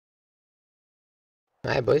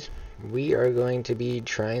Hi boys, we are going to be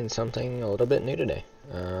trying something a little bit new today.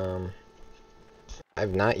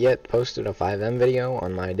 I've not yet posted a FiveM video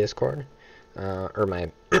on my Discord, or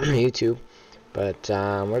my YouTube, but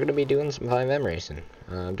we're going to be doing some FiveM racing,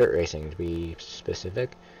 dirt racing to be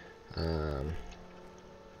specific.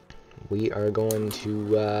 We are going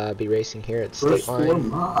to be racing here at First four Stateline.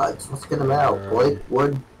 mods, let's get them out, boy.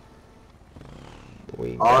 Wood.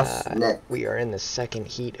 We We are in the second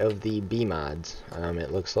heat of the B mods,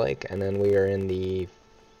 it looks like, and then we are in the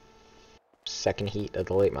second heat of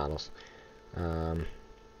the late models. So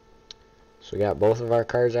we got both of our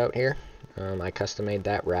cars out here. I custom made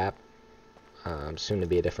that wrap, soon to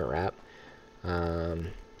be a different wrap. I'm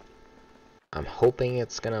hoping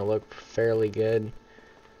it's gonna look fairly good,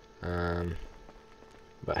 but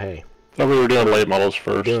hey, thought we were doing late models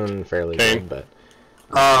first. doing fairly good, but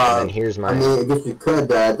and then here's my. I mean, I guess you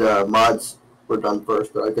could add mods were done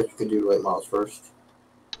first, but I guess you could do late models first.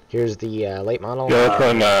 Here's the late model. Yeah,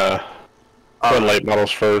 let's run late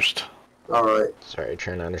models first. Alright. Sorry,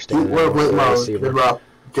 trying to understand. Late models. Good luck.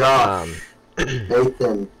 Josh,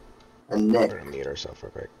 Nathan, and Nick. We're gonna mute ourselves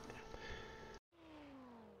real quick.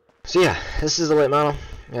 So yeah, this is the late model.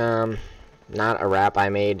 Not a wrap I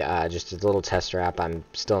made, just a little test wrap. I'm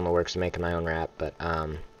still in the works of making my own wrap, but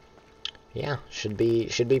yeah, should be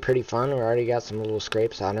pretty fun. We already got some little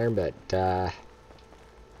scrapes on her, but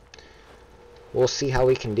we'll see how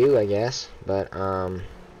we can do, I guess. But I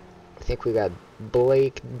think we got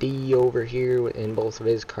Blake D over here in both of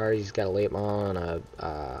his cars. He's got a late model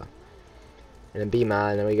and a B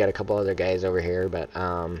mod, and then we got a couple other guys over here. But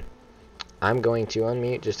I'm going to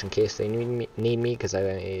unmute just in case they need me, because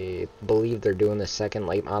I believe they're doing the second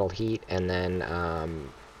late model heat, and then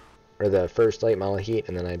or the first late model heat,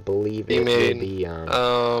 and then I believe it will be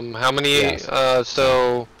how many? Yes.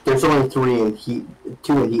 So there's only 3 in heat,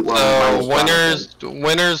 2 in heat 1. So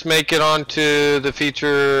winners make it onto the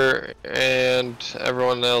feature, and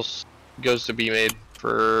everyone else goes to be made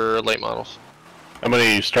for late models. How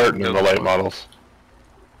many starting in the late models?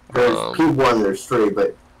 There's P1, there's 3,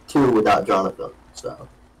 but 2 without Jonathan. So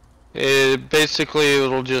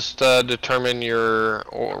it'll just determine your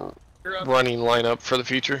running lineup for the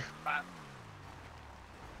future.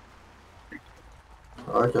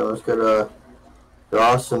 Alright, then let's get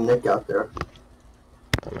Ross and Nick out there.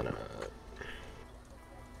 I'm gonna.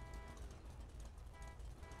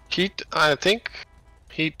 I think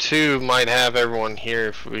Heat 2 might have everyone here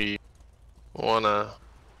if we wanna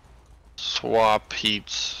swap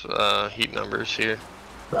heats, heat numbers here.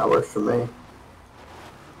 That works for me.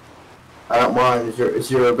 I don't mind.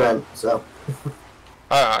 It's your event, so.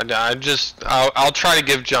 I'll try to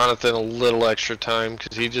give Jonathan a little extra time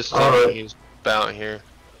because he just told me he's about here.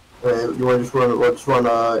 You want to just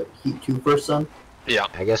run Heat 2 first, then? Yeah.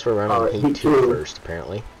 I guess we're running Heat 2 first,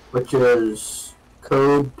 apparently. Which is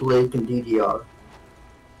Code, Blake, and DDR.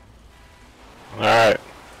 Alright.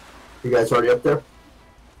 You guys already up there?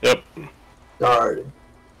 Yep. Alright.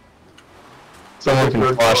 Someone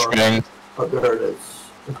can flash bang. Oh, there it is.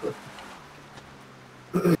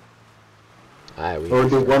 We'll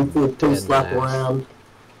do 1 full pace lap around.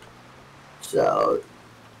 So,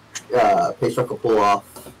 pace truck will pull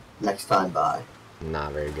off next time by.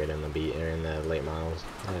 Not very good in the beat or in the late models.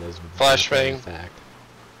 That is flashbang. Fact.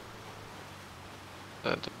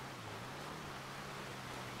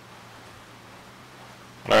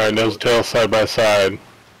 Alright, nose and tail side by side.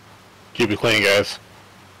 Keep it clean, guys.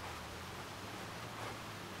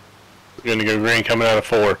 We're gonna go green coming out of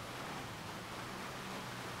 4.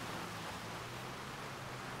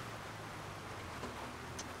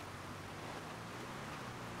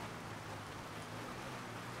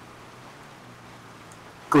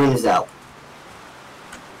 Green is out.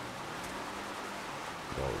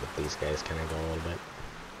 Well, let these guys kind of go a little bit.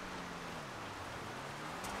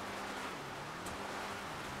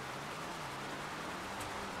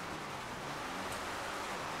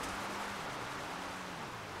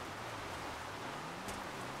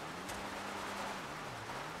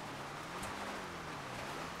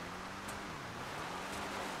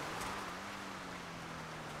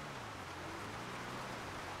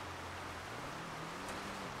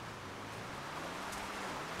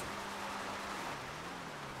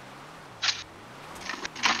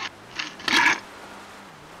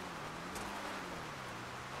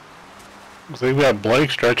 So we've got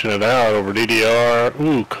Blake stretching it out over DDR.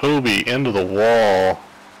 Ooh, Kobe into the wall.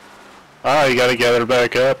 Ah, you gotta gather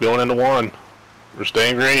back up, going into 1. We're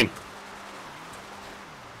staying green.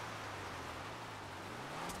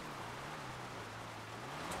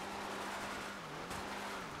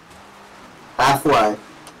 Halfway.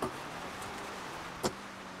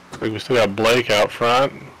 We still got Blake out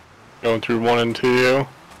front, going through 1 and 2.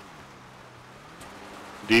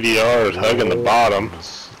 DDR is hugging the bottom.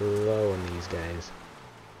 Slowing these guys.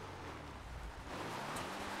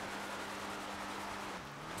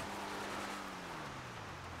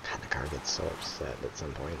 God, the car gets so upset at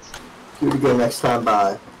some points. Do it again next time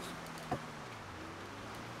by.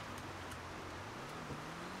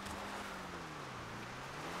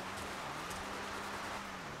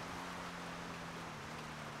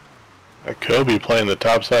 Kobe playing the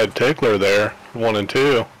topside tickler there, 1 and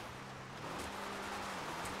 2. God,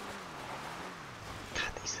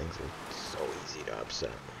 these things are so easy to upset.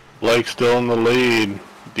 Blake still in the lead.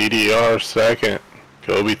 DDR second.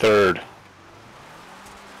 Kobe third.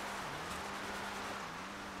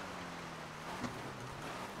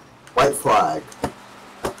 White flag.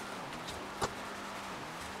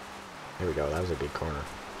 There we go, that was a big corner.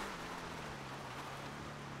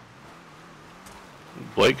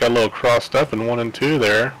 Blake got a little crossed up in 1 and 2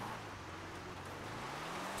 there.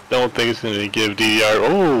 Don't think it's going to give DDR.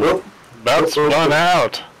 Oh, about spun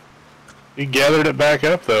out. He gathered it back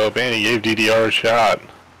up though. Man, he gave DDR a shot.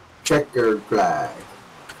 Checkered flag.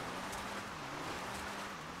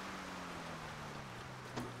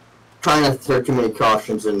 Trying not to throw too many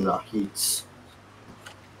cautions in heats.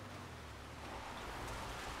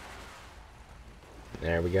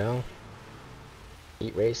 There we go.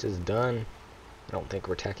 Heat race is done. I don't think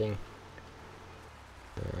we're teching.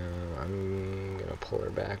 I'm gonna pull her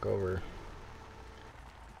back over.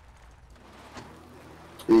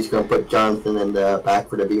 He's gonna put Jonathan in the back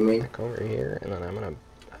for the B-main. Back over here, and then I'm gonna.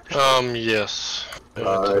 Yes.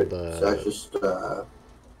 So that's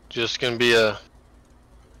just gonna be a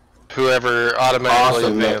whoever automatically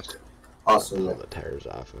awesome, advanced. Nick. Awesome, Pull Nick. the tires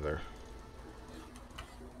off of her.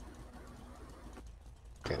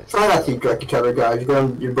 Try not to direct each other, guys.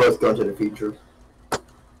 You're both going to the feature.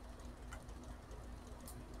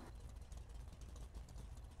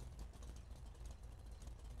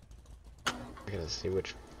 I gotta see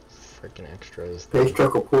which freaking extras. Pace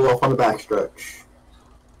truck will pull off on the backstretch.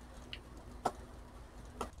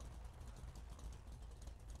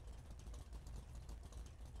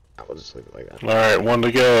 I will just leave it like that. Alright, 1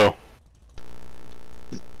 to go.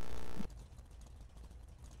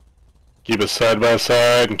 Keep it side by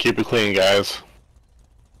side and keep it clean, guys.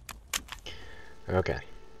 Okay. I'm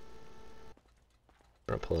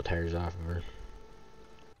gonna pull the tires off of her.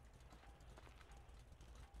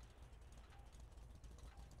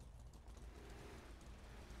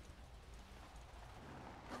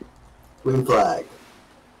 Green flag.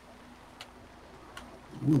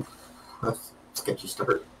 Oof, that's a sketchy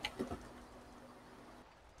start.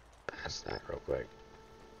 Pass that real quick.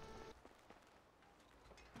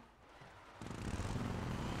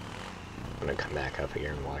 I'm gonna come back up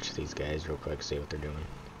here and watch these guys real quick, see what they're doing.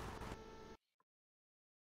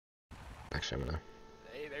 Actually, I'm gonna.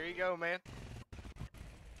 Hey, there you go, man.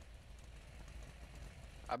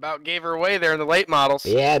 I about gave her away there in the late models.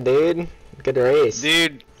 Yeah, dude. Good race.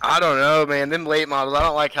 Dude, I don't know, man. Them late models, I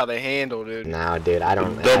don't like how they handle, dude. No, dude, I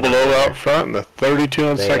don't. Double O out front and the 32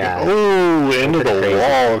 on second. Ooh, into the crazy.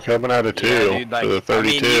 wall coming out of 2 Yeah, dude, like, to the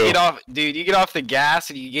 32. I mean, you get off the gas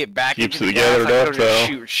and you get back Keeps into the it gas, gathered like, up, it'll just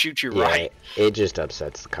though. shoot you Yeah, right. it just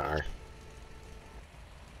upsets the car.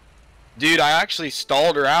 Dude, I actually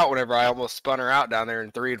stalled her out whenever I almost spun her out down there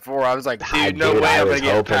in 3 and 4. I was like, dude, no way I'm gonna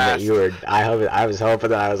get past. That you were. I was hoping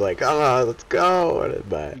that I was like, oh, let's go.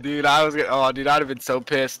 But Dude, oh, dude, I'd have been so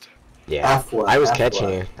pissed. yeah, I was catching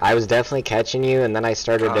you. I was definitely catching you, and then I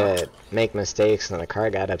started to make mistakes, and the car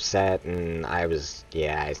got upset, and I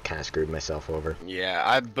kind of screwed myself over. Yeah,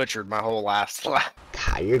 I butchered my whole last lap.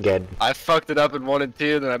 God, you're good. I fucked it up in 1 and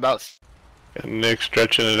 2, then I about. And Nick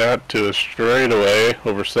stretching it out to a straightaway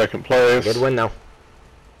over second place. Good win though.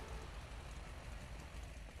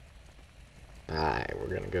 Alright,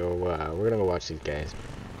 we're gonna go watch these guys.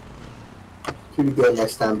 Who you get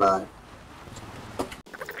next time by?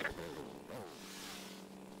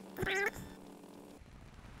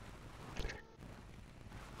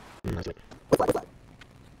 That's it. Flag.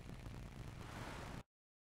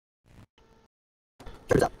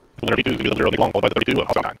 Turns up. 32 is going to be 0 long, followed by the 32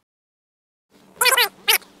 outside 9.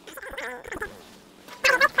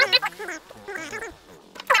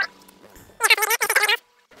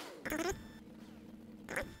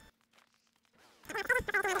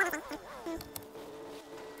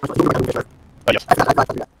 Yes.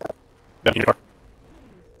 Yeah, in your car.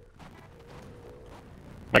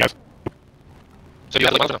 My guys. So you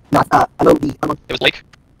had like No, I'm OD. it was Blake,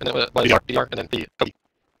 and then it was DDR, and then the Kobe,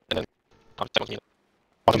 and then second was me.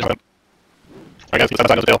 Awesome job. My guys, keep side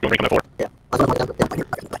by side, no tail. You'll break on that 4. Yeah.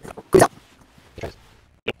 Please up.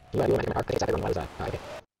 Yep. You want to do my place? Everyone was okay.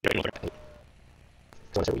 Yeah, you look like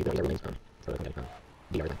So what you doing? Everything's so it's gonna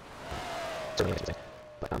DR then. So many things to say.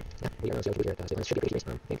 But yeah, we are on sales here at Stateline. Should be pretty easy.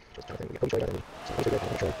 I think just Jonathan, we got Troy other than me. So make sure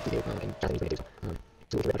you're Troy, you do, and Jonathan's gonna do so.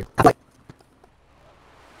 So we can get out here.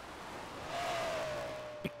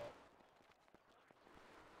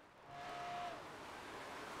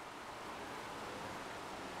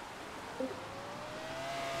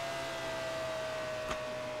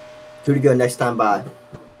 Two to go next time by.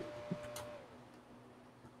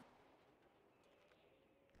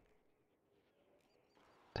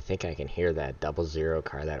 I think I can hear that 00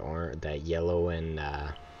 car, that yellow and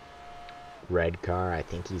red car. I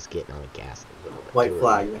think he's getting on the gas a little bit. White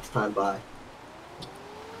flag next time by.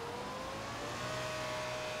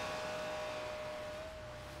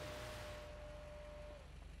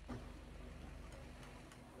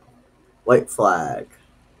 White flag.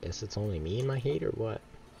 Guess it's only me in my heat or what?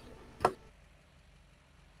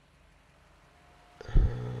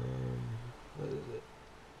 What is it?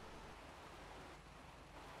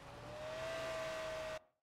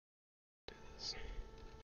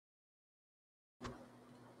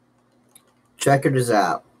 Checkered is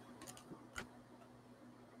out.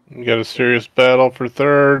 you got a serious battle for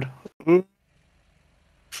third. Ooh.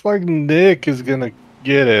 Looks like Nick is gonna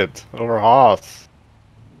get it over Haas.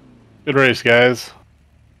 Good race, guys.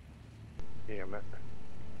 Damn it.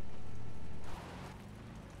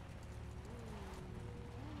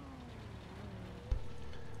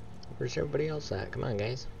 Where's everybody else at? Come on,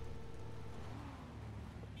 guys.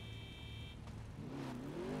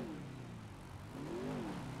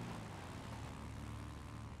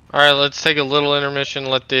 Alright, let's take a little intermission,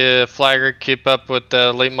 let the flagger keep up with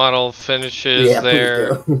the late model finishes Yeah,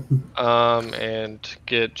 there, please do. and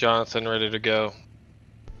get Jonathan ready to go.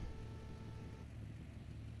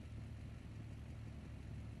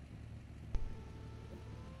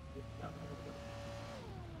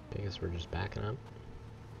 I guess we're just backing up.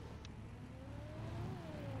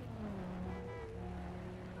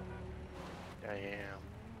 I am.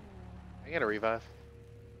 I got a revive.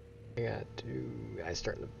 I got two guys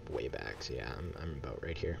starting the way back, so yeah, I'm about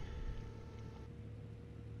right here.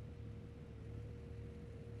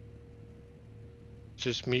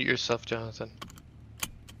 Just mute yourself, Jonathan.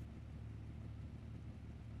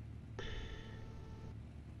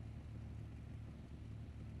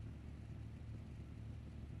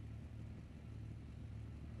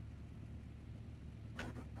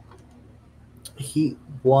 Heat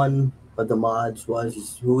 1 of the mods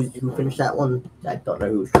was who finished that one? I don't know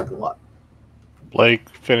who was driving what. Blake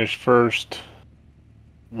finished first.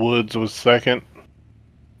 Woods was second.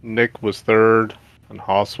 Nick was third. And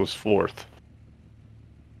Haas was fourth.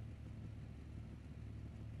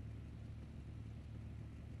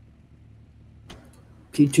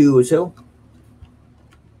 P2 was who?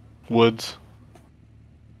 Woods.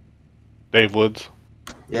 Dave Woods.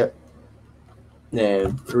 Yep.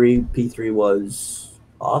 And P3 was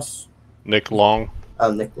Haas. Nick Long.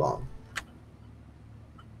 Oh, Nick Long.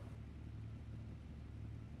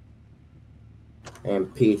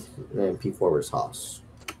 And P4 was Haas.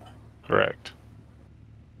 Correct.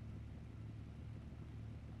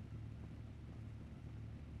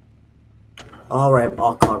 All right, I'm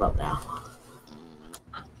all caught up now.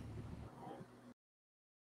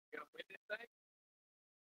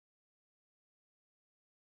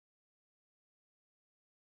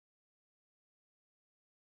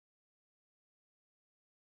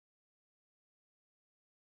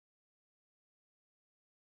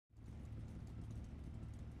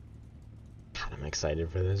 God, I'm excited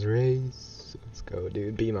for this race. Let's go,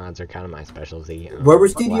 dude. B mods are kind of my specialty. Where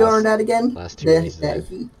was DDR in that again? Last two races. That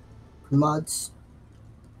heat mods.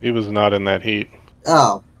 He was not in that heat.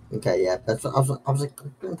 Oh, okay, yeah. That's what I was like, I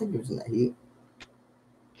don't think he was in that heat.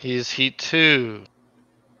 He's heat 2.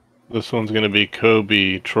 This one's going to be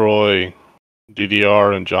Kobe, Troy,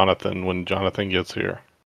 DDR, and Jonathan when Jonathan gets here.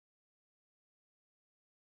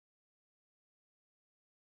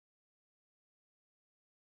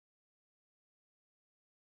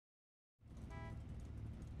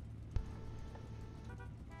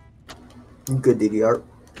 Good DDR.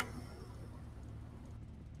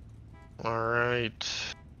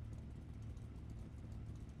 Alright.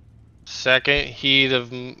 Second heat of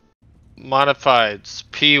modifieds.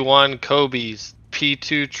 P1 Kobe's,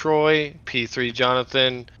 P2 Troy, P3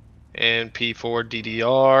 Jonathan, and P4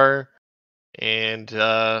 DDR. And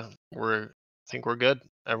I think we're good.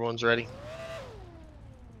 Everyone's ready.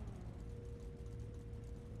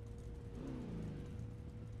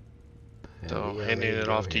 So handing it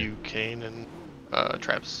off to you, Kane and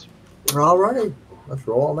Travis. All right, let's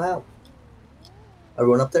roll them out.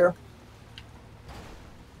 Everyone up there?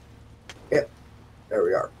 Yep. There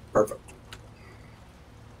we are. Perfect.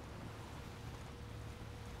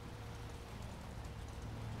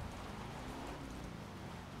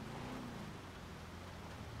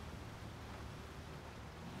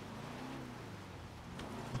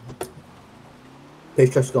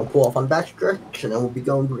 Pace truck's gonna pull off on back stretch, and then we'll be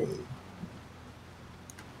going green.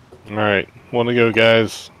 All right, want to go,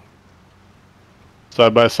 guys.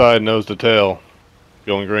 Side by side, nose to tail.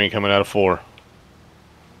 Going green, coming out of 4.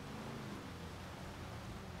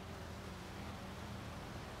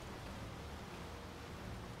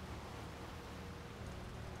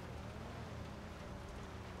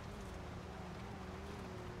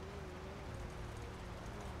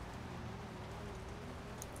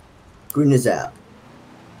 Green is out.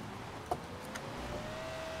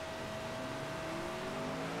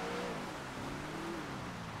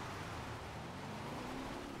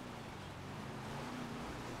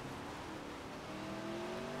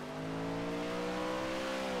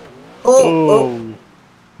 Oh!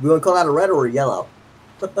 We want to call that a red or a yellow?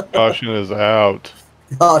 Caution is out.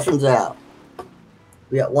 Caution's out.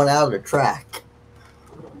 We got one out of the track.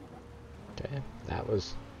 Okay, that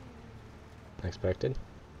was unexpected.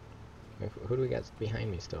 Who do we got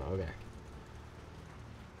behind me still? Okay.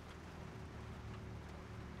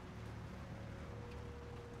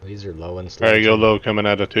 These are low and slow. There you go, low, coming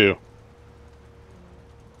out of 2.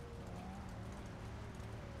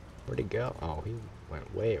 Where'd he go? Oh, he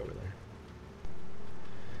went way over there.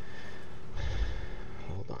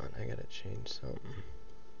 Hold on, I gotta change something.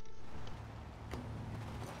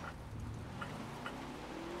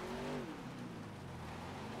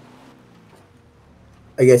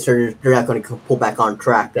 I guess they're not going to pull back on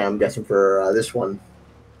track. Then I'm guessing for this one.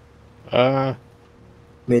 I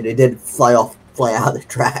mean, they did fly out of the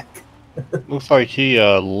track. Looks like he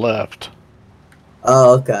left.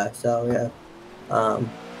 Oh, okay. So yeah. So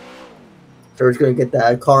we're just gonna get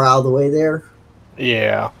that car out of the way there.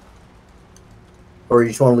 Yeah. Or you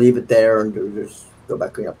just want to leave it there and just go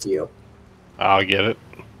back up to you. I'll get it.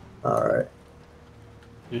 All right.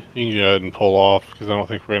 You can go ahead and pull off because I don't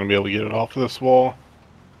think we're gonna be able to get it off this wall.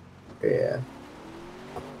 Yeah.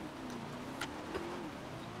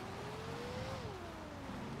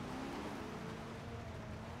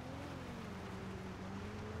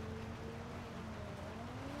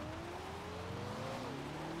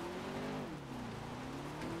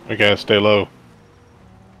 Okay, stay low.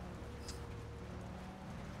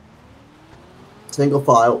 Single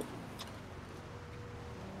file.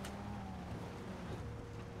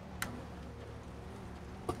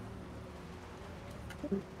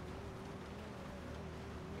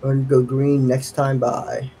 Going to go green next time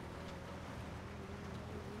by.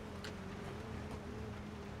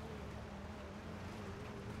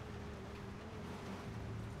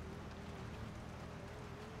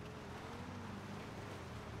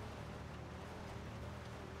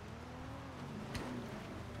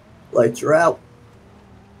 Lights are out.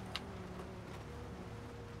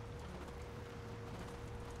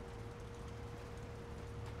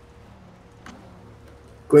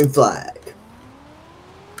 Green flag.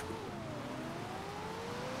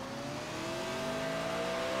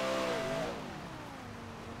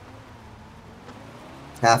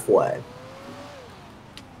 Halfway.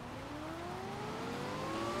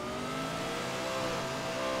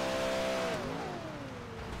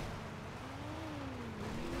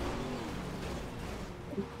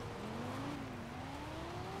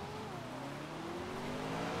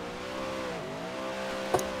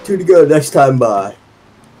 Two to go next time by.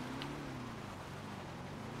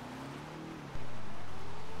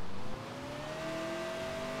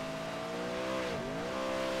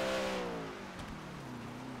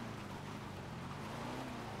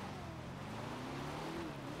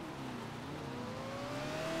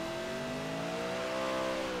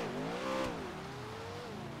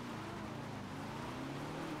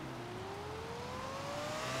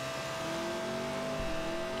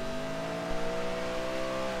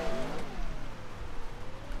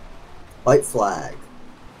 White flag.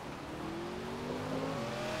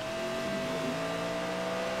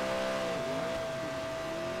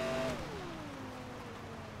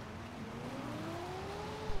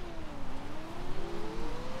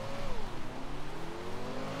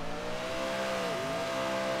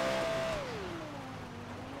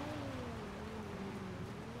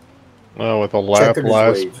 Oh, with a last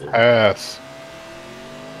pass.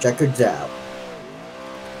 Checkered's out.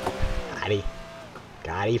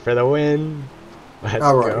 Got he for the win. Let's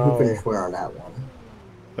All right, go. who finished where on that one?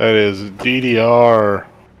 That is DDR,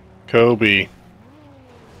 Kobe,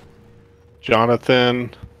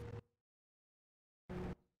 Jonathan.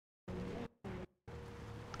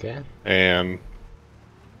 Okay. And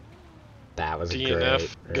that was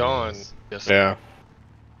DNF great. gone. Nice. Yes. yeah.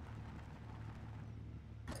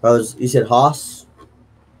 You said Haas?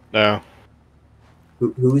 No.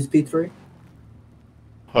 Who is P3?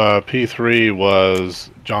 P3 was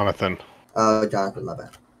Jonathan. Jonathan, my bad.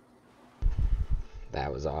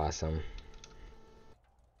 That was awesome.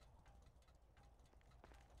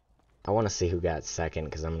 I want to see who got second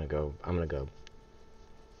because I'm gonna go.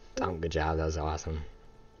 Good job. That was awesome.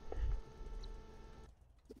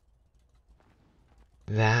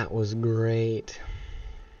 That was great.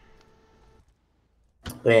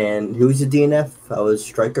 And who's the DNF? I was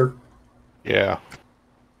Striker. Yeah.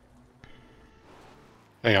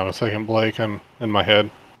 Hang on a second, Blake. I'm in my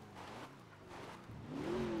head.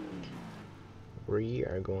 We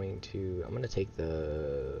are going to. I'm gonna take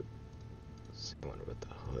the. I wonder what the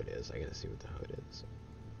hood is. I gotta see what the hood is.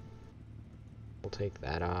 We'll take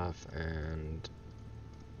that off and.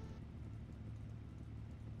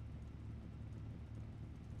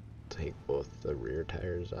 Take both the rear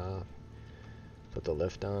tires off. Put the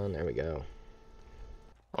lift on. There we go.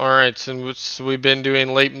 Alright, so we've been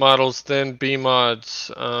doing late models, then B mods.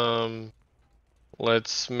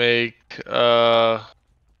 Let's make I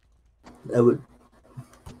would.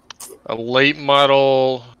 a late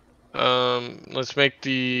model. Let's make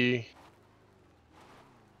the.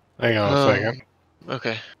 Hang on a second.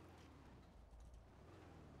 Okay.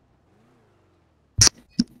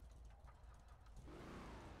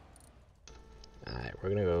 Alright, we're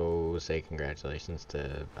gonna go say congratulations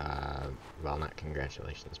to, well, not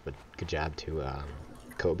congratulations, but good job to,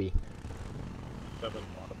 Kobe.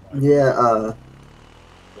 Yeah,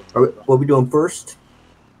 what are we doing first?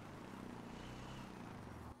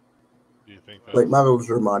 Do you think Late models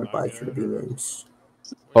are modified for the B-mains.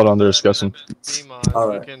 Hold on, they're discussing. B mods.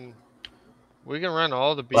 Alright. We can run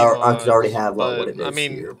all the B Well, mods. I already have what but it is I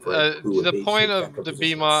mean, here for who would the be point chief of actor the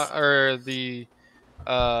B positions. mod or the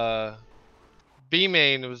B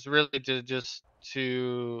main was really to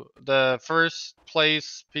the first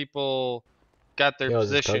place people got their Yo, is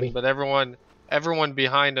this position, Kobe? but everyone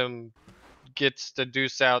behind them gets to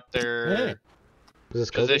deuce out their Hey, Is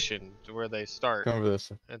this Kobe? position to where they start come over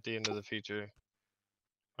this. at the end of the feature.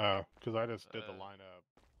 Oh, because I just did the lineup.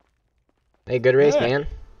 Hey, good race, Hey. man.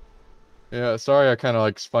 Yeah, sorry I kind of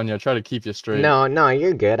like spun you. I try to keep you straight. No,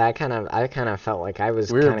 you're good. I kind of felt like I was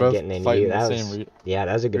We were kind of both getting in fighting you. the That same was, yeah,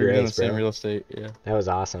 that was a good we were doing the race, same bro. real estate. Yeah. That was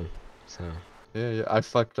awesome. So. Yeah. I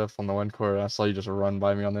fucked up on the one corner. I saw you just run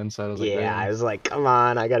by me on the inside. I was like, Yeah, damn. I was like, come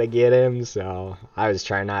on, I gotta get him. So I was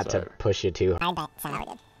trying not to Sorry. push you too hard. But so yeah,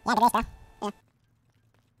 good race, bro. Yeah.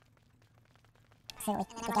 So we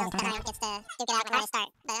can everyone gets to duke it out when I start.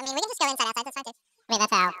 But I mean, we can just go inside outside. That's fine too. I mean,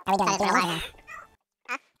 that's how. Are we doing B mains?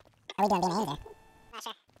 Huh? Are we doing B mains or? Not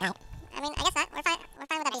sure. Alright. I mean, I guess not. We're fine. We're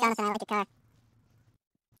fine with that. Jonathan, I like your car.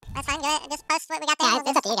 That's fine. Go ahead. Just post what we got there. Yeah,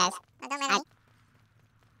 it's up to you guys. Don't matter to me.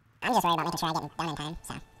 I'm just worried about making sure I get done in time.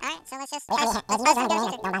 So. Alright. So let's just. Let's you guys run B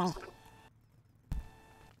mains. Don't bother me.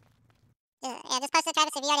 Yeah, just post it,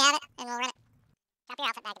 Travis, if you already have it, and we'll run it. Drop your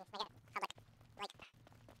outfit back and make it public. Like.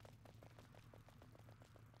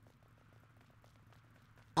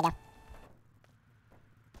 There you go.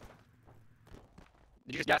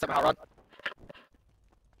 Did you just gas up hot rod?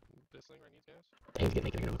 This thing right needs gas. Dang, he's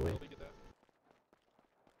making it go away.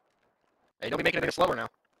 Hey, don't be making it any slower now.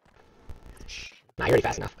 Nah, you're already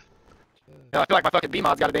fast enough. No, I feel like my fucking B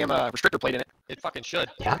mod's got a damn restrictor plate in it. It fucking should.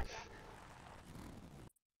 Yeah.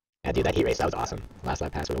 Yeah, dude, that heat race, that was awesome. Last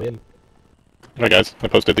lap pass with a win. Alright, guys. I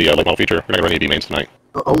posted the late model feature. We're gonna run ED mains tonight.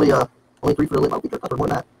 Only 3 for the late model feature. I thought more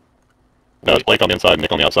than that. No, it's Blake on the inside,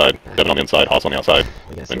 Nick on the outside, Devin on the inside, Haas on the outside,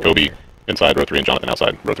 We gotta see and what Kobe inside row 3 and Jonathan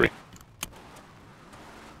outside row 3.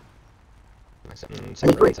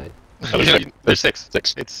 Second row inside. There's six.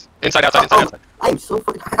 Six. It's inside, outside, inside, outside. I'm so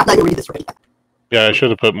fucking. I'm not gonna read this right. Yeah, I should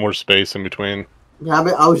have put more space in between. Yeah,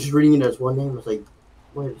 I was just reading it as one name. I was like,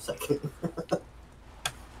 wait a second.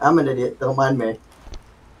 I'm an idiot. Don't mind me.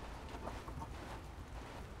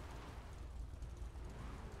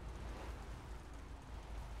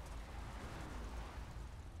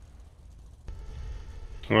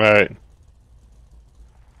 Alright.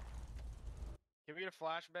 Can we get a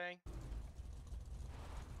flashbang?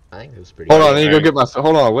 I think it was pretty Hold good. on, I need to go get my.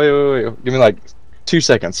 Hold on, wait. Give me like 2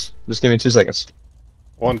 seconds. Just give me 2 seconds.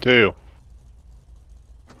 1, 2.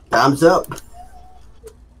 Time's up.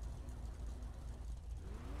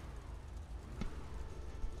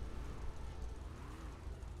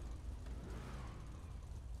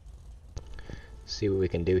 See what we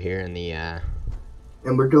can do here in the, And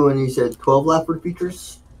we're doing, you said 12 lap for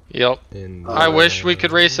features? Yep. I wish we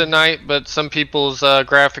could race at night, but some people's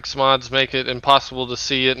graphics mods make it impossible to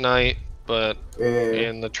see at night. But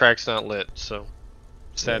and the track's not lit, so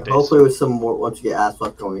sad days. Hopefully, with some more, once you get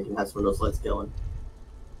asphalt going, we can have some of those lights going.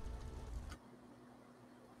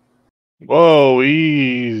 Whoa,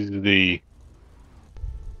 easy.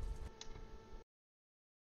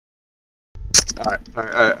 Alright,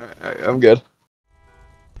 I'm good.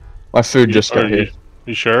 My food just got here.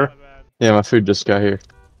 You sure? Yeah, my food just got here.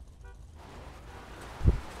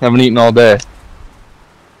 Haven't eaten all day.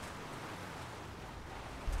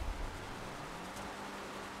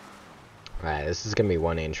 Alright, this is gonna be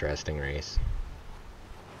one interesting race.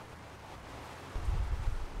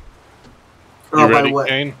 You ready,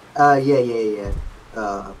 Kane? Yeah.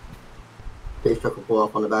 Pace truck will pull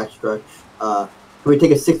off on the backstretch. We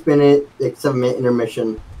take a 6-minute, 7-minute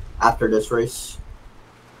intermission after this race.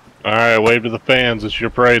 Alright, wave to the fans. It's your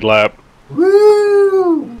parade lap.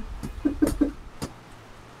 Woo!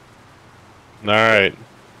 Alright.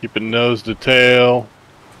 Keep it nose to tail.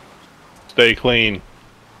 Stay clean.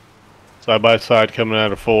 Side by side coming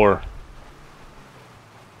out of 4.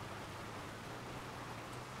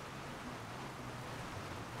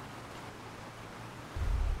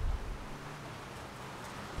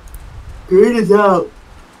 Green is out.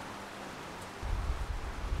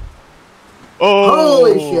 Oh!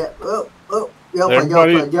 Holy shit.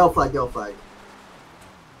 Yellow flag.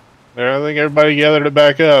 There, I think everybody gathered to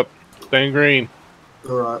back up. Staying green.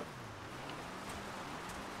 Alright.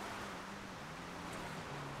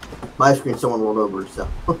 My screen, someone rolled over, so.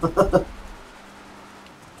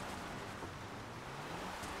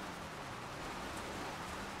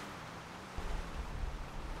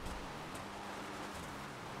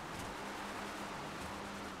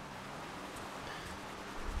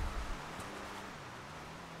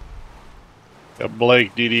 Got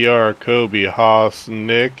Blake, DDR, Kobe, Haas,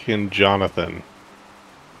 Nick, and Jonathan.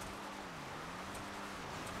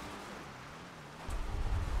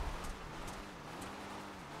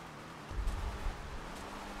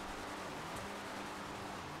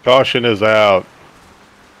 Caution is out.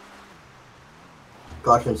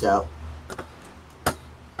 Caution's out.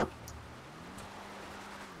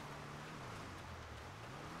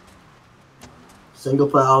 Single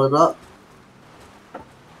plow it up.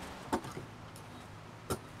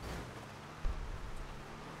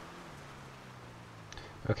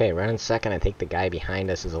 Okay, running second. I think the guy behind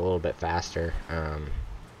us is a little bit faster. I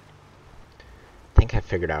think I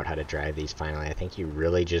figured out how to drive these finally. I think you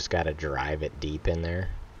really just got to drive it deep in there.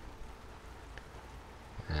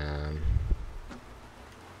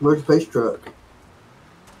 Where's the pace truck?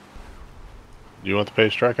 You want the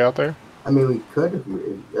pace truck out there? I mean, we could.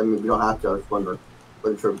 I mean, we don't have to. I was wondering.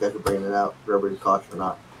 Wasn't sure if you guys were bringing it out for everybody's caution or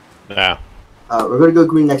not. Nah. We're going to go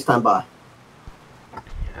green next time by.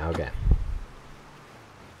 Okay.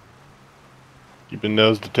 Keep it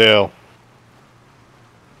nose to tail.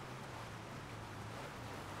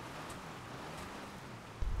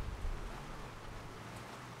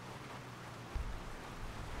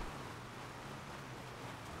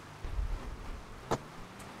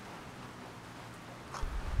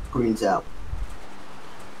 Green's out.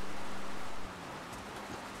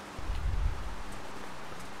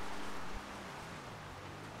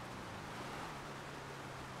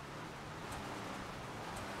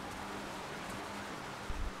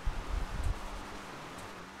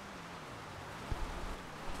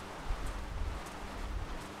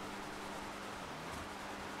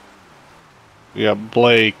 We got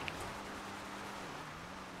Blake,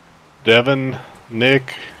 Devin,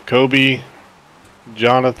 Nick, Kobe,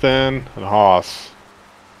 Jonathan, and Haas.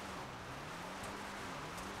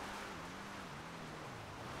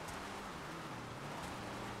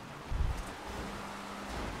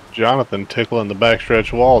 Jonathan tickling the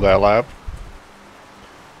backstretch wall that lap.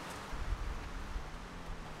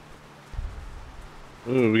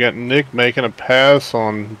 Ooh, we got Nick making a pass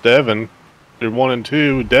on Devin. They're 1 and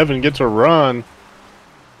 2. Devin gets a run.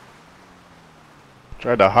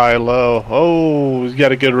 Tried to high-low. Oh, he's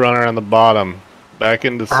got a good runner on the bottom. Back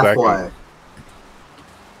into second. Halfway.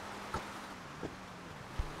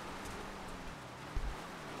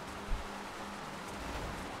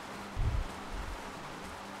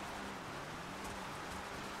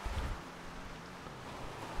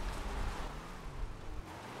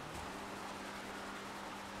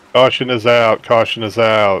 Caution is out. Caution is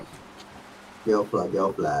out. Yellow flag,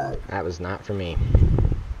 yellow flag. That was not for me.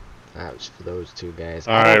 That was for those two guys.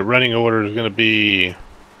 Alright, running order is going to be...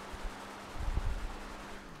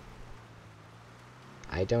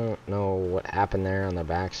 I don't know what happened there on the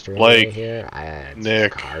back street Blake, here.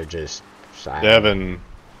 Nick, car just Devin,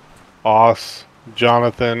 Haas,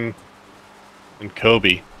 Jonathan, and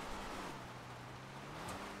Kobe.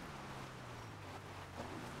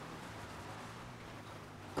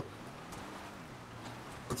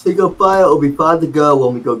 Single file will be 5 to go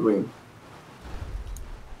when we go green.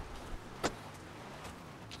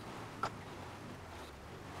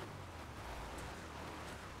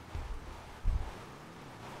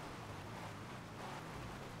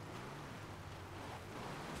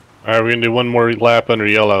 Alright, we're gonna do one more lap under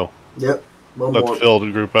yellow. Yep. One Let more. the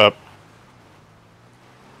field group up.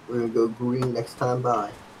 We're gonna go green next time by.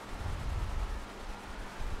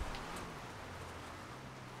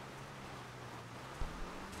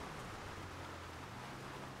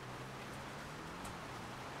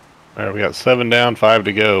 Alright, we got 7 down, 5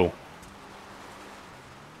 to go.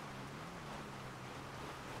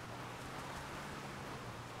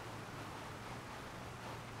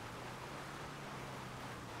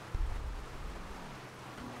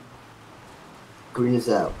 Green is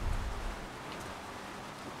out.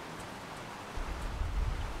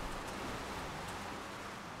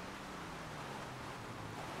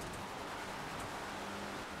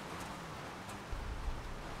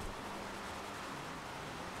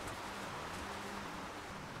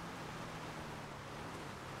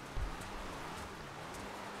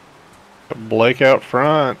 Blake out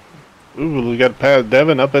front. Ooh, we got Pat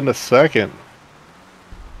Devin up into second.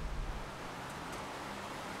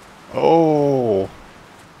 Oh.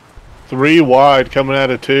 3 wide coming out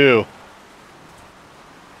of 2.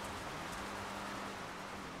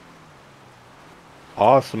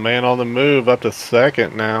 Awesome, man on the move up to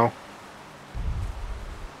second now.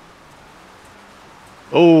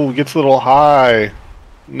 Oh, gets a little high.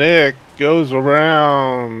 Nick goes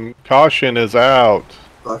around. Caution is out.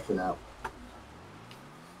 Caution out.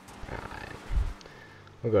 Alright.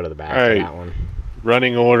 We'll go to the back All of right. that one.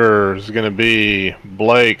 Running order is going to be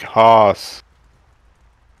Blake, Haas,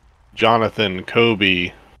 Jonathan,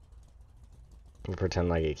 Kobe, We'll pretend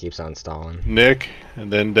like it keeps on stalling. Nick,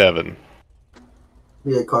 and then Devin.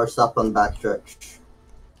 We had a car stop on the backstretch.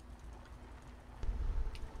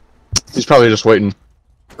 He's probably just waiting.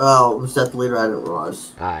 Oh, was that the leader? I didn't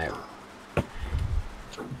realize. Alright.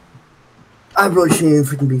 I really shouldn't even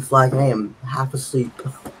freaking be flagged. I am half asleep.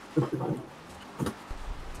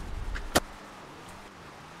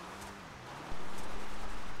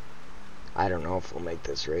 I don't know if we'll make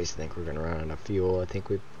this race. I think we're gonna run out of fuel. I think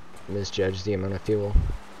we misjudged the amount of fuel.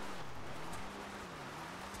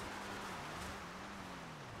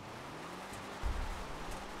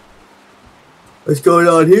 What's going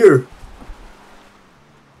on here?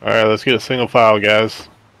 Alright, let's get a single file, guys.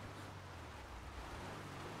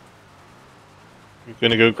 We're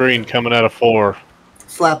going to go green coming out of 4.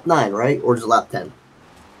 It's lap 9, right? Or is it lap 10?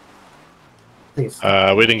 I think it's.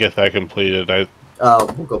 We didn't get that completed. I Oh,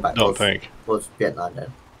 we'll go back. don't think. Let's get 9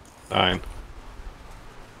 then. 9.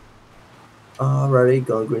 Alrighty,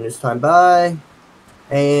 going green this time by.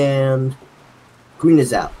 And green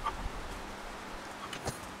is out.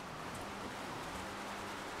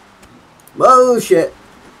 Whoa, shit.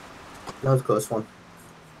 That was a close one.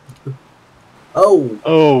 Oh.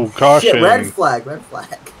 Oh, caution. Shit, red flag, red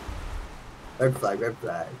flag. Red flag, red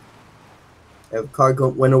flag. I have a car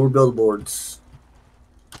went over billboards.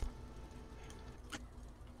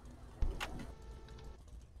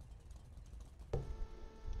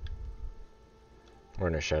 We're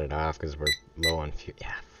gonna shut it off because we're low on fuel.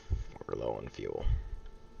 Yeah, we're low on fuel.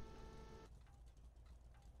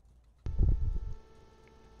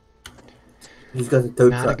 He's got the tow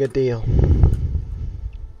Not truck a good deal.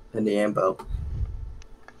 and the ambo.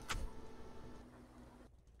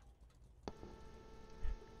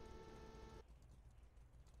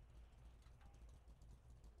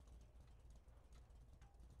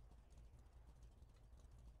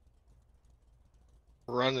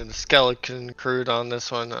 Running skeleton crude on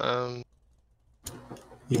this one.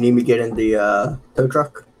 You need me to get in the tow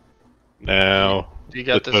truck? No. You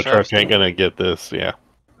got the this, tow truck ain't going to get this, yeah.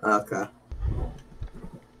 Okay.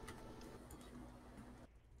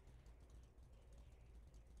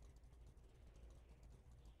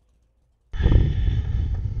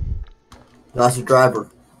 That's the driver.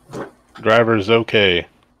 Driver's okay.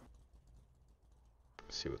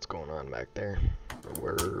 See what's going on back there.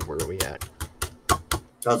 Where are we at?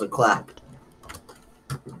 That was a clap.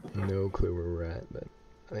 No clue where we're at, but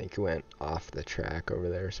I think it went off the track over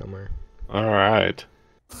there somewhere. Alright.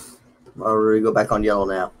 I'll really go back on yellow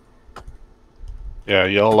now. Yeah,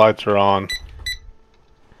 yellow lights are on.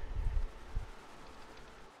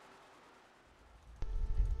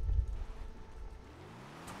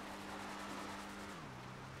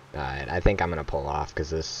 Alright, I think I'm gonna pull off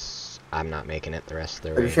because this I'm not making it the rest of the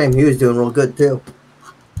It's way. a shame he was doing real good too.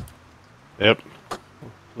 Yep. A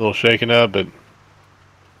little shaken up, but you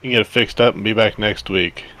can get it fixed up and be back next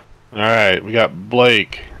week. Alright, we got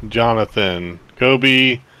Blake, Jonathan,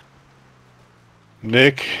 Kobe,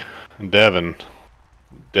 Nick, and Devin.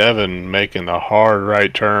 Devin making a hard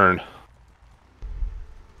right turn.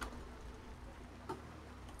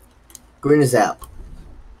 Green is out.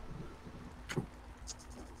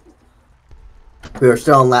 We are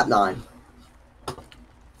still on lap 9.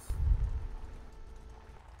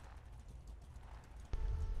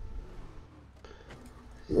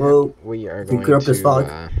 Well, we are can going clear up this to, fog.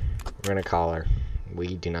 we're going to call her.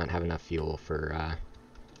 We do not have enough fuel for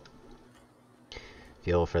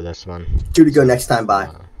this one. Due to go next time by.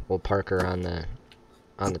 We'll park her on the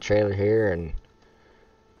trailer here and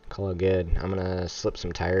call it good. I'm gonna slip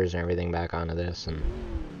some tires and everything back onto this and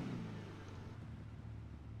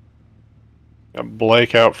Got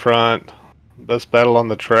Blake out front. Best battle on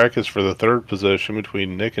the track is for the 3rd position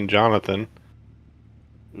between Nick and Jonathan.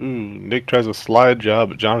 Ooh, Nick tries a slide job,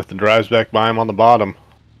 but Jonathan drives back by him on the bottom.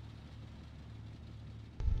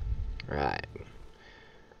 right.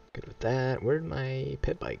 Good with that. Where'd my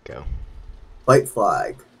pit bike go? White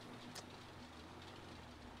flag.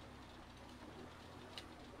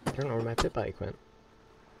 I don't know where my pit bike went.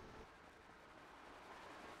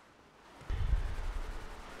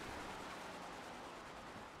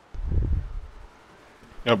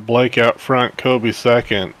 Got Blake out front, Kobe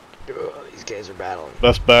second. Oh, these guys are battling.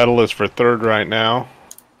 Best battle is for 3rd right now.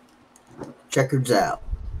 Checkers out.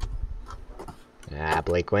 Ah,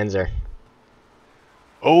 Blake wins her.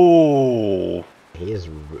 Oh, He is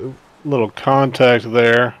little contact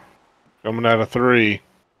there. Coming out of 3.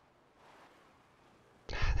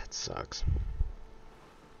 that sucks.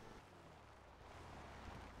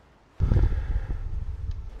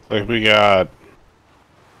 Like we got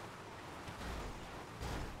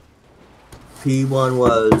P1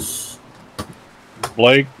 was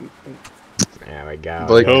Blake, There we go.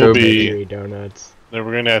 Blake, Kobe. Kobe. Donuts. then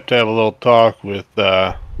we're gonna have to have a little talk with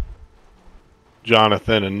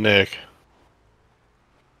Jonathan and Nick.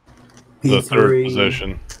 The P3. 3rd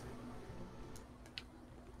position.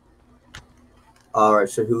 Alright,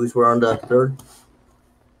 so who's we're on the 3rd?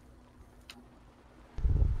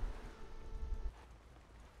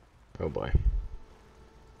 Oh boy.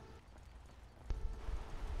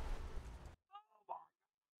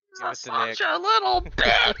 Such a little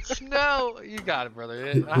bitch. No, you got it, brother.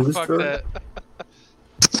 I Who's fucked third? that.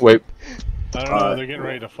 Wait. I don't know. They're getting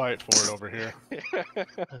ready to fight for it over here.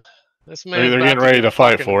 This man. They're getting ready to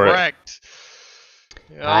fight for it. wrecked.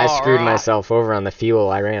 I screwed Alright. myself over on the fuel.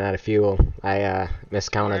 I ran out of fuel. I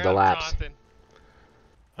miscounted the laps. Jonathan.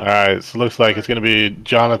 Alright, so it looks like it's going to be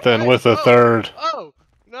Jonathan with a Oh, 3rd. Oh,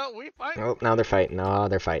 no, we fight. Oh, now they're fighting. Oh,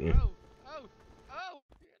 they're fighting. Oh,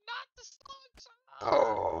 not the slugs.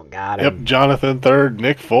 Oh, got Yep, him. Jonathan 3rd,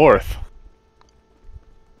 Nick 4th.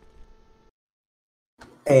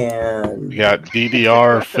 And We got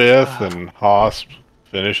DDR 5th and Haas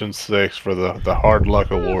finishing 6th for the Hard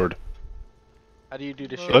Luck Award. How do you do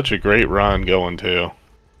the shit? Such a great run going too.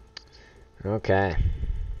 Okay.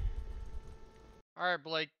 Alright,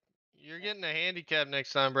 Blake. You're getting a handicap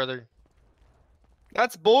next time, brother.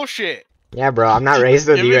 That's bullshit. Yeah, bro. I'm not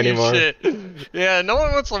racing with you Giving anymore. shit. Yeah, no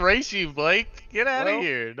one wants to race you, Blake. Get out of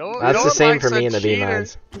here. No, That's no the one same likes for me a in the B cheater.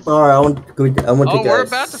 mods. alright, I want to Oh, take we're a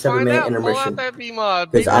about to find 7-minute out. Pull out intermission. that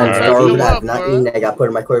B-mod. Because B-mod's I'm Alright. gonna starving, go I up, have not bro. eaten, I got put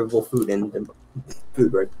in microwavable food in the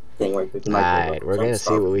food right thing where you put the microwave. Alright, we're gonna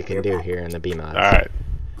see what we can do here in the B mods. Alright.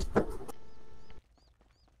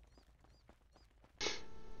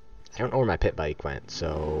 I don't know where my pit bike went,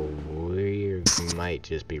 so we might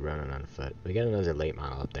just be running on foot. We got another late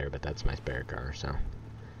model up there, but that's my spare car, so.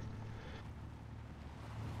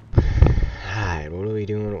 Alright, what are we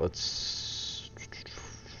doing? Let's.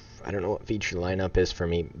 I don't know what feature lineup is for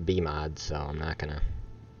me B mods, so I'm not gonna.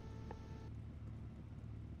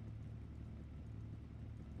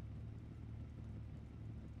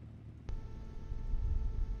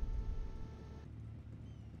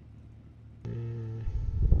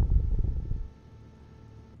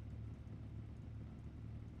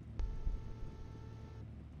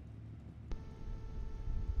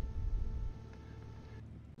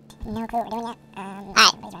 No clue what we're doing yet.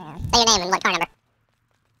 Alright, say your name and what car number.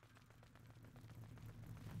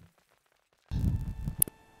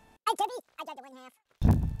 Hi, Toby! I got the 1/2.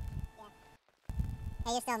 Yeah.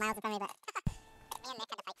 Hey, you're still miles in front of me, but... me and Nick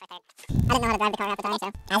had to fight for 3rd. I didn't know how to drive the car half the time, so...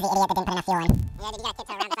 I was the idiot that didn't put enough fuel in. Yeah, did you gotta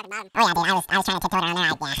tiptoe around the fucking bottom? Oh yeah, dude, I was trying to tiptoe around there.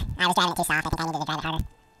 I was driving it too soft. I think I needed to drive it harder.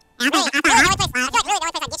 I feel like really the only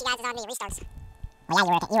place I get you guys is on the restarts. Well,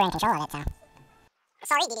 yeah, you were in control of it, so...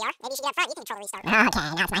 Sorry, DDR. Maybe you should be up front. You can control the restart. Okay,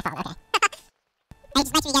 now it's my fault. Okay. Hey,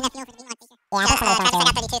 just make sure you get enough fuel for the green one, please. Yeah, I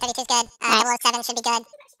got 32. 32's good. 007 should be good.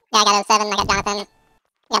 Yeah, I got 07. I got Jonathan.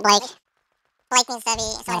 I got Blake. Blake needs to be.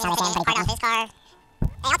 So I need to take a part off his car. Hey,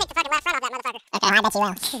 I'll take the fucking left front off that motherfucker. Okay, I bet you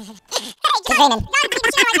will. Hey, just dreaming. You gotta keep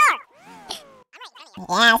the shit on my car.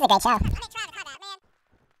 Yeah, this is a great show. I'm gonna try to cut that, man.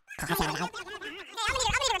 Oh, that's not right. Hey, I'm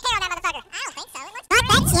gonna need a repair on that motherfucker. I don't think so. It looks not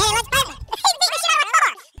that shit. It looks perfect. Hey, beat the shit out of my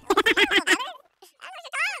car. I don't know what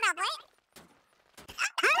you're talking about, Blake.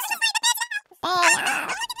 I was just like the best. Hey, I'm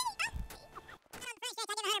gonna get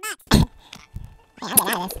 $100. Hey, I'm getting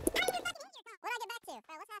out of this. What did I get back to? Bro,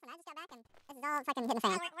 what's happened? I just got back and this is all fucking hitting the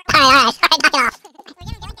fan. Alright, knock it off. We're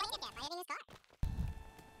gonna get it by hitting his car.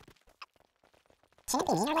 Shouldn't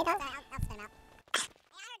it be mean or like that? I'll spin him out. Hey,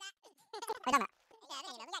 I heard that. What are you talking about? Yeah,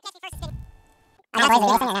 we gotta catch me first. I got you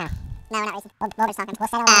racing or no? No, we're not racing. Wilbur's talking. We'll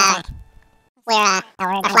settle on the back. We're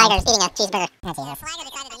a Flagger's eating a cheeseburger. Oh, Jesus. Flagger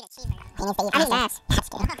decided to eat a cheeseburger. He needs to eat ass. That's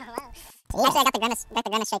good. Actually, I got the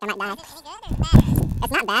grimace shake. I might die. Is it good or bad?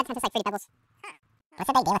 It's not bad. It's just like Fruity Pebbles. What's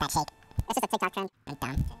the big deal with that shake? It's just a TikTok trend. I'm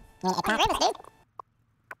dumb. You mean it's grimace, dude?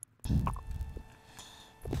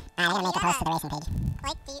 I gotta make a post to the racing page.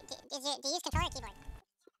 Like, do you use controller or keyboard?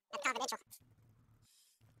 That's confidential.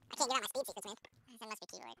 I can't get out my speed secrets, man. It must be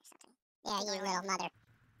keyboard or something. Yeah, you little mother.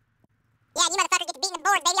 Yeah, you motherfuckers get to beating the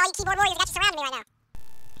board, baby. All you keyboard warriors got you surrounding me right now.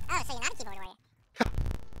 Oh, so you're not a keyboard warrior.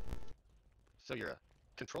 So you're a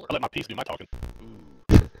controller. I let my piece do my talking.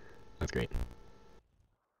 Ooh. That's great.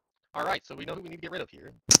 Alright, so we know who we need to get rid of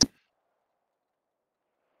here.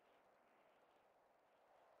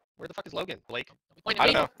 Where the fuck is Logan? Blake? I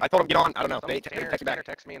don't know. I told him get on. I don't know. They texted back or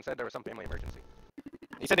texted me and said there was some family emergency.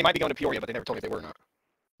 He said they might be going to Peoria, but they never told me if they were or not.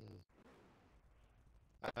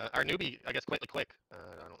 Our newbie, I guess, quite quick. I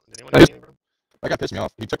don't. Did anyone I know just- anything from him? That guy pissed me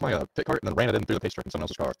off. He took my pit cart and then ran it in through the pace truck in someone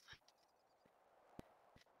else's car.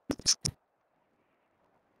 Looks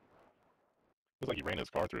like he ran his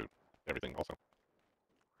car through everything also.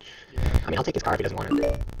 I mean, I'll take his car if he doesn't want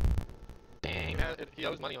it. Dang. Yeah, he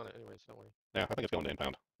owes money on it anyways, don't worry. Yeah, I think it's going to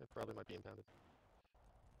impound. It probably might be impounded.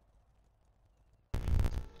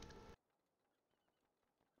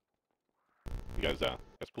 You guys, got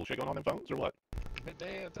some cool shit going on in phones or what?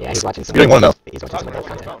 Yeah, he's watching some. You didn't want to know. He's watching some of that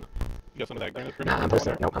content. You got some of that grimace? Nah, I'm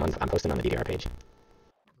posting. Nope, I'm posting on the DDR page.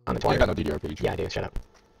 On the Oh, you Twitter. got no DDR page. Yeah, I do. Shut up.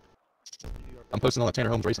 I'm posting on the Tanner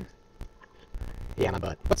Holmes Racing. Yeah, my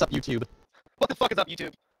butt. What's up, YouTube? What the fuck is up,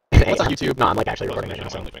 YouTube? Hey, What's up, YouTube? No, I'm like actually Posting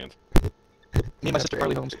recording that right shit now. on So. my OnlyFans. Me and my sister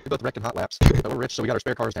Carly Holmes, we both wrecked in hot laps. But we're rich, so we got our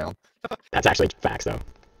spare cars down. That's actually facts, though.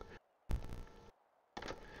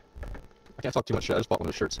 I can't talk too much shit. I just bought one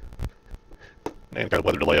of those shirts. And got a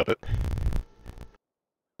weather delay up it.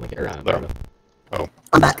 Like, or, No. Oh,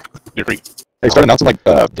 I'm back. you're free. They started announcing like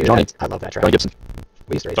Dude, Johnny I love that track. Johnny Gibson.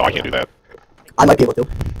 We used to race So I that can't a do lot. that. I might be able to.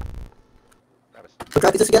 What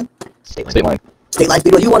track is this again? Stateline. Stateline. Stateline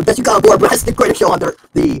Speedway. You won. Best you got on board. Best the greatest show on the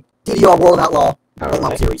DDR World Outlaw Oh, Outlaw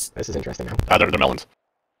okay. series. This is interesting now. They're melons.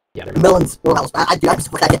 Yeah, they're Melons World Outlaw. I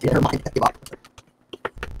just forgot. Never mind. Give up.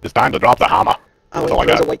 It's time to drop the hammer. Oh, That's all I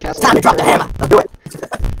there's a got. White Castle. Time to drop the hammer. Now do it.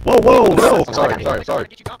 Whoa, no! I'm sorry.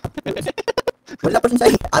 What did that person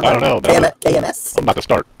say? I don't know. KMS. I'm about to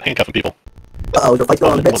start handcuffing people. Uh-oh, the fight's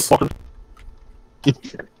going on the bits. Motherfucker.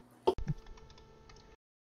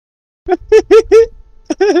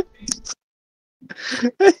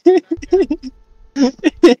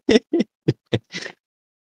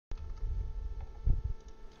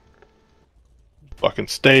 Fucking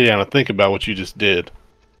stay down and think about what you just did.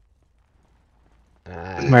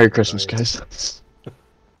 Merry Christmas, guys.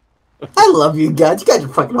 I love you guys. You guys are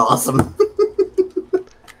fucking awesome.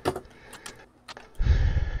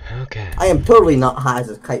 Okay. I am totally not high as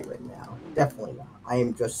a kite right now. Definitely not. I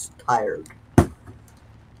am just tired.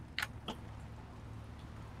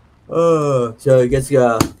 So I guess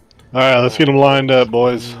Alright, let's get them lined up,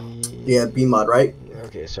 boys. yeah, B mod, right?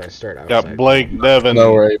 Okay, so I start outside. Got Blake, Devin,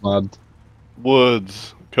 No worry, mod.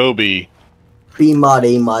 Woods, Kobe, B mod,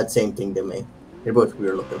 A mod, same thing to me. They're both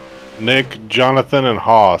weird looking. Nick, Jonathan, and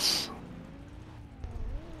Haas.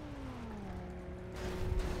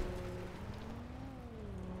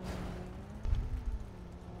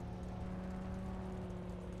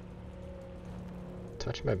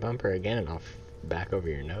 Touch my bumper again and I'll back over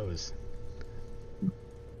your nose.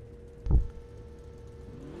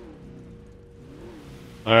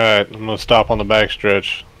 Alright, I'm gonna stop on the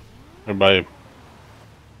backstretch. Everybody.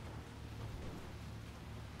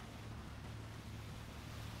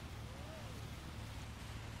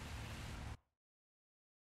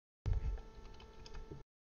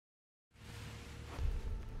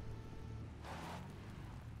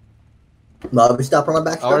 No, we stop on the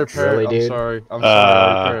back I'll stretch. repair Really, it. I'm dude? sorry. I'm sorry.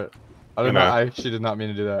 I'll repair it. I you know. I actually did not mean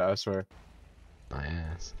to do that. I swear. My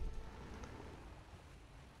ass.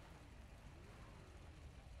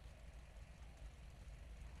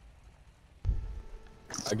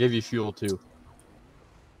 I gave you fuel too.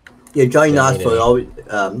 Yeah, Johnny Didn't need Knoxville any. always.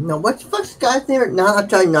 No, what the fuck's the guy's name? No, not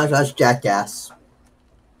Johnny Knoxville. That's Jackass.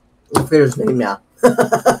 I forget his name now.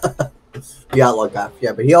 The outlaw guy.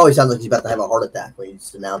 Yeah, but he always sounds like he's about to have a heart attack when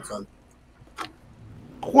he's announcing.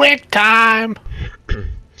 Quick time!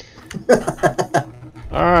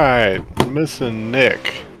 Alright, missing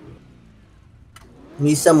Nick.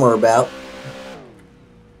 He's somewhere about.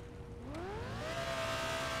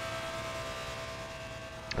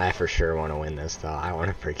 I for sure want to win this though. I want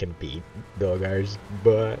to freaking beat Dogar's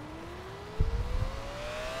butt.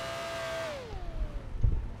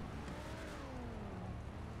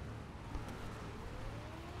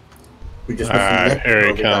 We just Alright, Nick.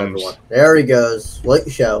 here he comes. There he goes. Late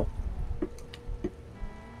show.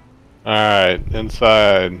 Alright,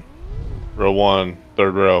 inside. Row 1,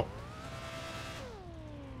 third row.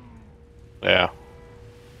 Yeah.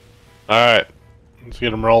 Alright, let's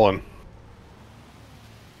get him rolling.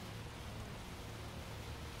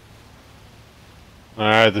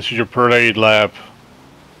 Alright, this is your parade lap.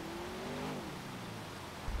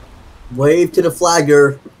 Wave to the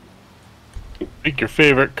flagger. Pick your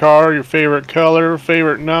favorite car, your favorite color,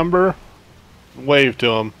 favorite number. Wave to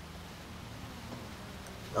him.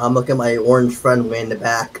 I'm looking at my orange friend way in the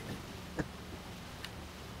back.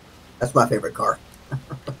 That's my favorite car.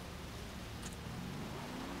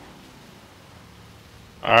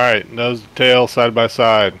 Alright, nose to tail, side by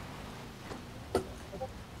side.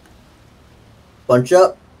 Bunch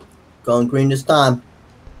up. Going green this time.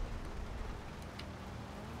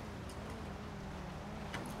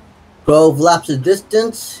 12 laps of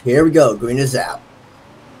distance. Here we go. Green is out.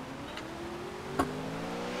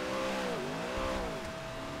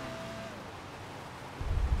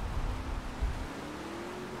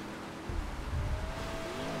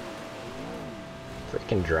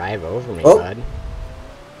 Freaking drive over me, Oh. bud.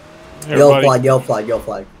 Yellow Everybody, flag, yellow flag, yellow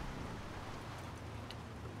flag.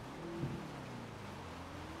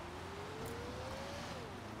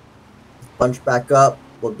 Punch back up.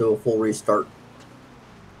 We'll do a full restart.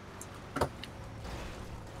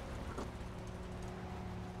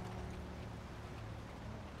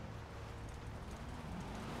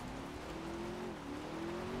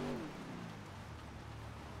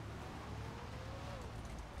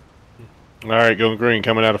 Alright, going green,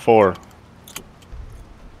 coming out of 4.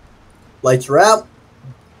 Lights are out.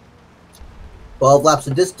 12 laps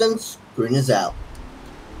of distance. Green is out.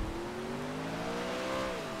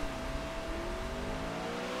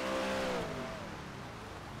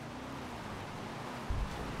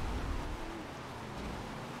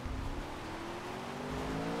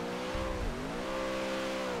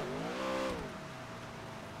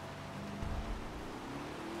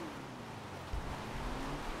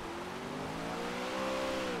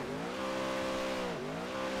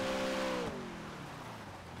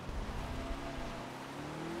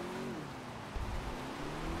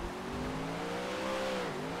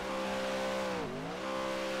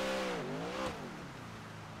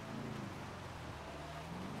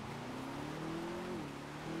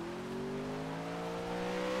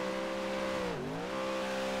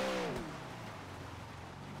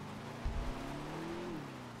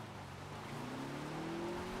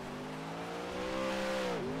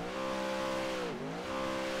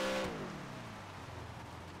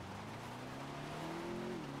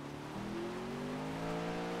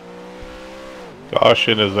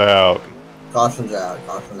 Caution is out. Caution's out.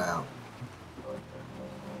 Caution out.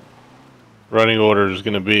 Running order is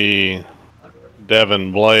going to be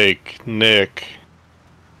Devin, Blake, Nick,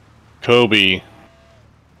 Kobe,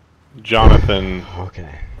 Jonathan,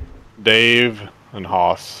 Okay. Dave, and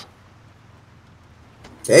Haas.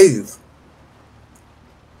 Dave.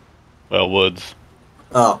 Well, Woods.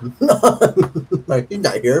 Oh. He's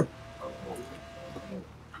not here.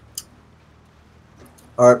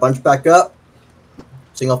 Alright, bunch back up.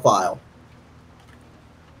 Single file.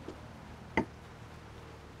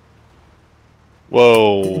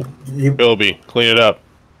 Whoa. Kobe, clean it up.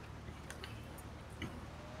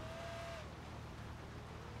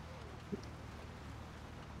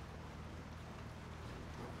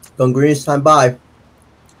 Going green is time by.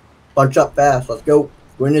 Bunch up fast. Let's go.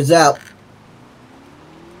 Green is out.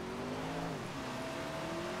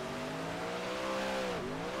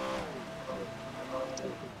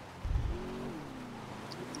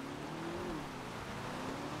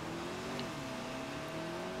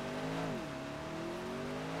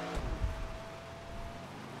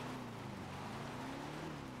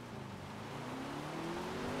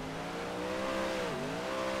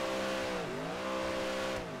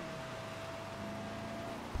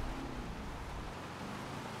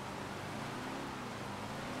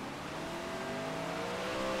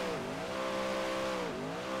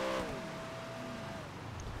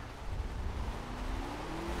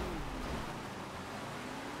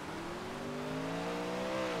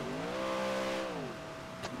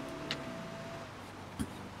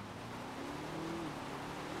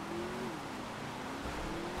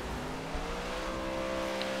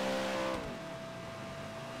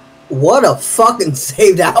 What a fucking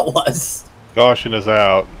save that was. Caution is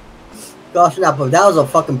out. Gosh, that was a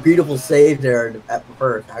fucking beautiful save there at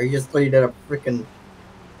first. How you just did a freaking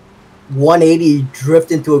 180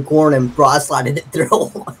 drift into a corner and broadsided it through.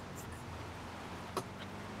 All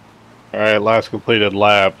right, last completed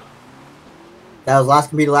lap. That was last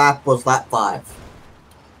completed lap was lap 5.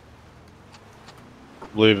 I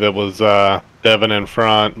believe that was Devin in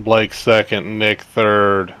front, Blake second, Nick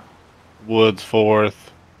third, Woods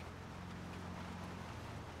fourth,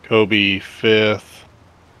 Kobe fifth,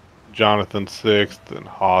 Jonathan sixth, and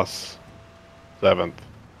Haas seventh.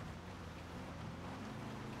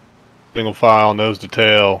 Single file, nose to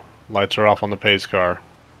tail. Lights are off on the pace car.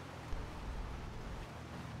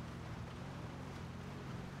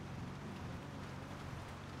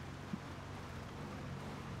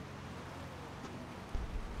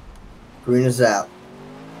 Green is out.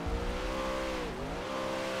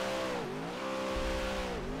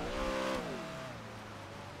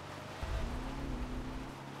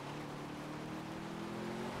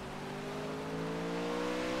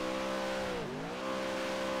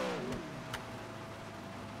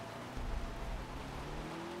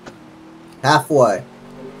 Halfway.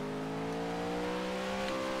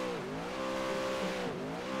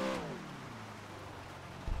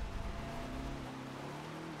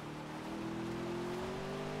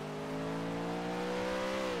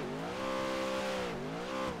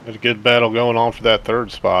 There's a good battle going on for that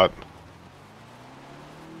third spot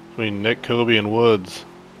between Nick, Kobe, and Woods.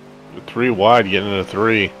 3 wide getting into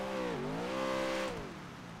 3.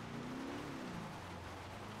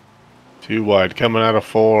 2 wide coming out of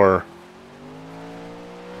 4.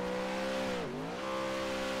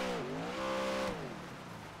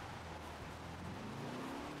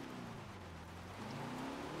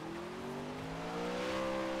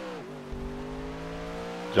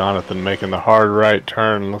 Jonathan making the hard right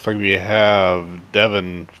turn. Looks like we have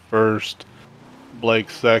Devin first, Blake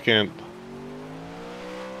second,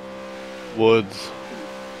 Woods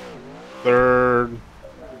third.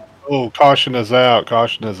 Oh, caution is out.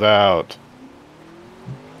 Caution is out.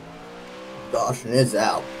 Caution is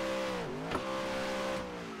out.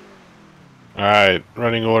 All right,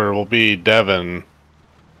 running order will be Devin,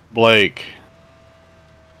 Blake,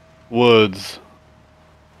 Woods,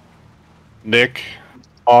 Nick,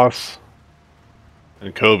 Haas,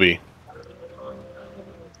 and Kobe.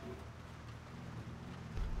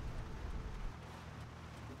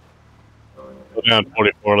 Go down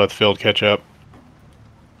 44, let the field catch up.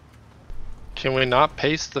 Can we not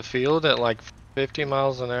pace the field at like 50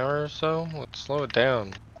 miles an hour or so? Let's slow it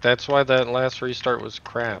down. That's why that last restart was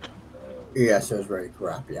crap. Yes, it was very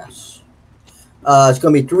crap, yes. It's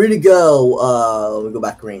going to be 3 to go. Let me go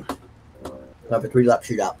back green. We'll have a 3-lap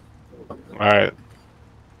shootout. All right.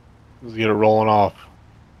 Let's get it rolling off.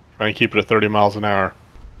 Try and keep it at 30 miles an hour.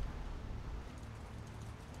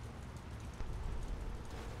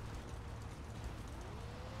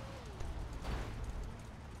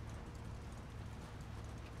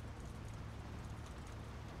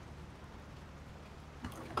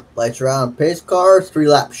 Lights are on pace cars,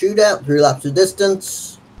 3-lap shootout, 3 laps of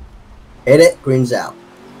distance. Hit it, green's out.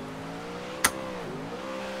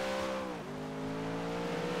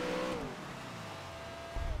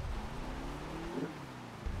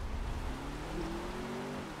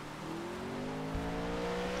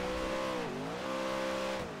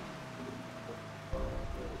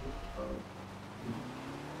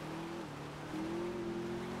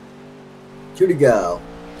 Two to go.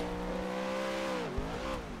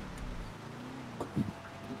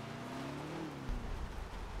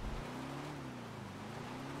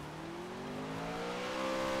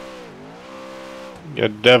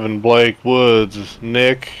 Got Devin, Blake, Woods,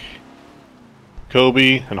 Nick,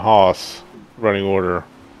 Kobe, and Haas. Running order.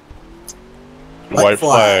 White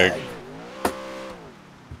flag.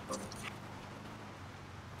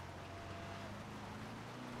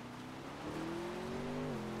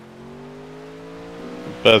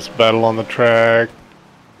 Best battle on the track.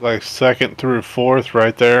 Like 2nd through 4th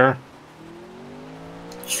right there.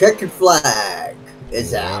 Checkered flag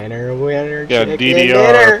is out. Winner, Got chicken DDR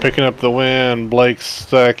dinner. picking up the win. Blake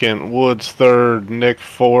 2nd, Woods 3rd, Nick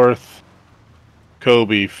 4th,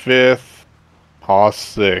 Kobe 5th, Haas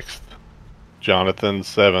 6th, Jonathan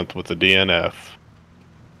 7th with the DNF.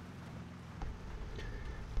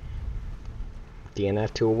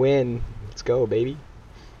 DNF to a win. Let's go, baby.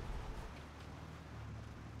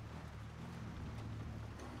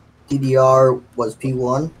 DDR was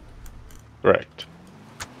P1. Correct.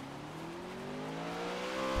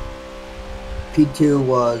 P2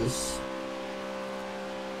 was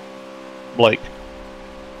Blake.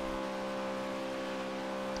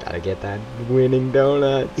 Gotta get that winning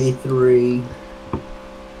donuts. P3.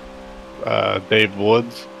 Dave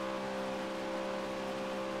Woods.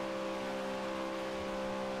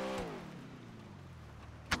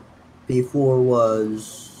 P4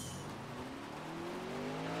 was.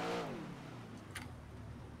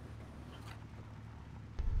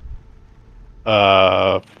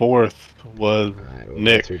 Fourth was Alright, we'll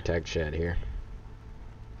Nick. go through tech shed here.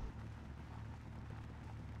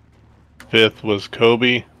 Fifth was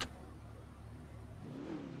Kobe.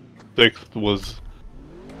 Sixth was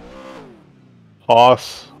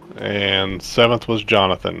Hoss. And seventh was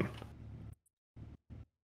Jonathan.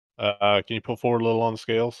 Can you pull forward a little on the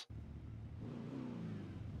scales?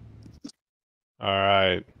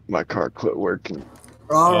 Alright. My car quit working.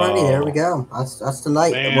 Alrighty, there we go. That's the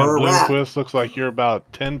night. Man, Where we're at. Bloomquist looks like you're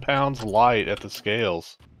about 10 pounds light at the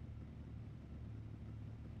scales.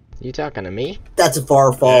 You talking to me? That's a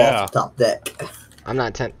far fall Yeah. off the top deck. I'm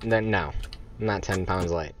not 10. No. I'm not 10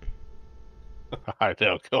 pounds light. I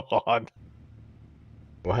know, go on.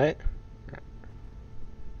 What?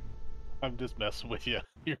 I'm just messing with you.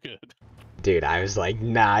 You're good. Dude, I was like,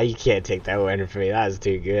 nah, you can't take that win from me. That was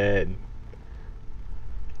too good.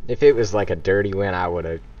 If it was like a dirty win, I would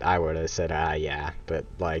have said, yeah. But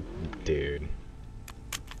like, dude.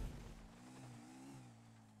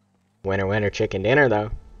 Winner, winner, chicken dinner,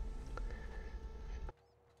 though.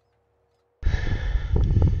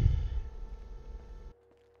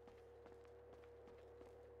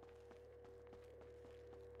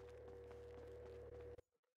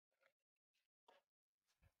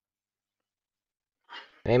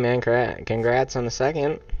 Hey, man, congrats on the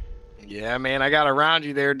second. Yeah, man, I got around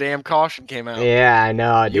you there. Damn caution came out. Yeah, I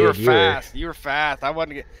know, dude. You were fast. You were fast. I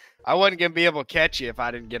wasn't gonna be able to catch you if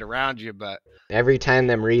I didn't get around you. But Every time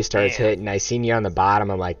them restarts Damn. hit and I seen you on the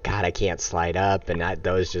bottom, I'm like, God, I can't slide up, and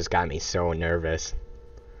those just got me so nervous.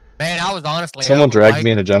 Man, I was honestly. Someone hoping dragged Mike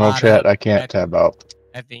me in a would general slide chat. up I can't tab out.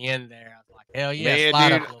 at the end there. I was like, hell yeah, Man, slide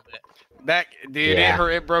dude. up a little bit. Yeah. It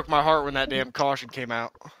hurt. It broke my heart when that damn caution came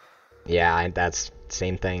out. Yeah, that's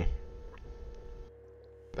same thing.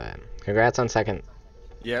 But congrats on second.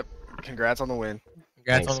 Yep. Congrats on the win.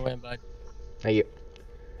 Congrats Thanks. on the win, bud. Thank you.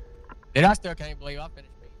 Dude, I still can't believe I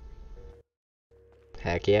finished P3.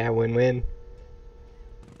 Heck yeah, win-win.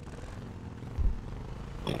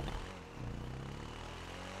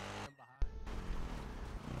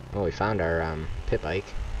 Well, we found our pit bike.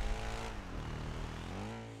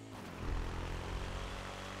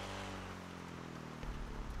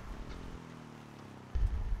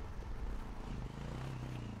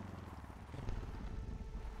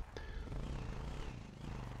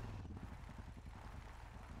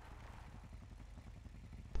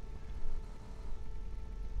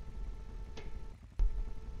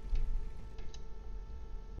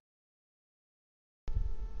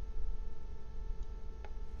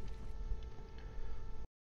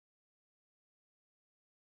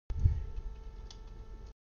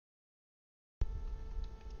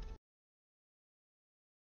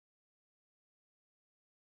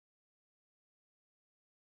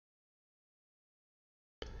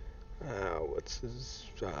 What's his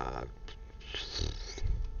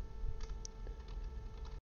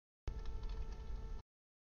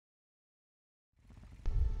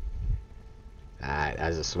Alright,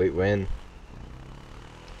 that's a sweet win.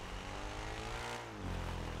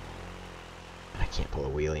 I can't pull a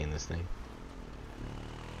wheelie in this thing.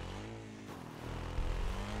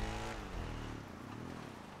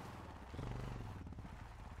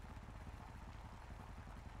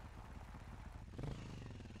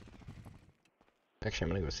 Actually, I'm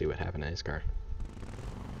gonna go see what happened to his car.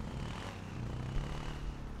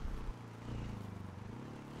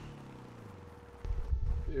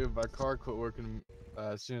 Dude, my car quit working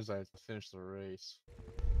as soon as I finished the race.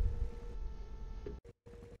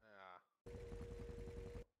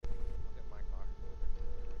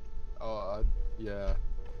 Oh, yeah.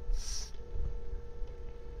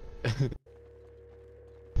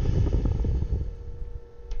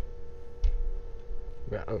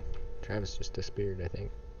 Oh, Travis just disappeared, I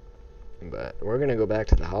think. But we're gonna go back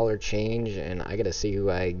to the hauler change, and I gotta see who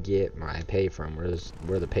I get my pay from.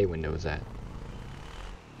 Where the pay window is at.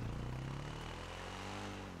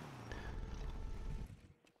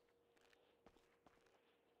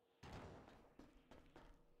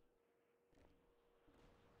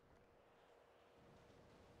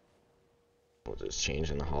 We'll just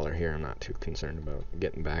change in the hauler here. I'm not too concerned about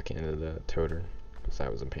getting back into the toter, because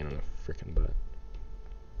that was a pain in the freaking butt.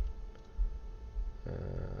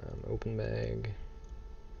 Open bag.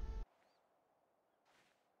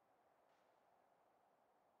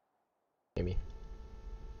 Maybe.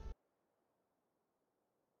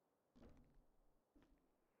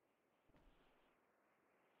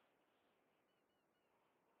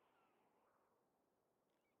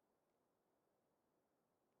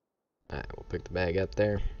 Alright, we'll pick the bag up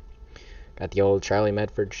there. Got the old Charlie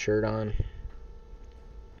Medford shirt on.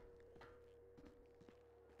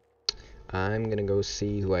 I'm gonna go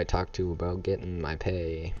see who I talked to about getting my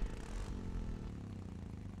pay.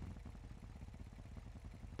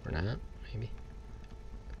 Or not, maybe.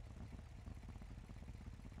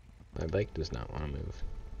 My bike does not want to move.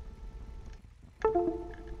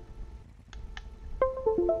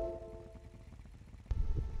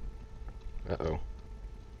 Uh-oh.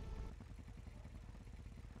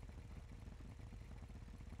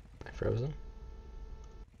 Am I frozen?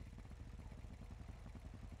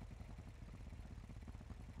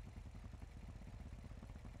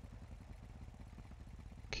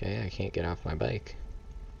 Okay, I can't get off my bike.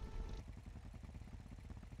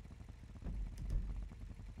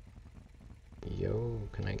 Yo,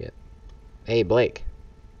 can I get... Hey, Blake.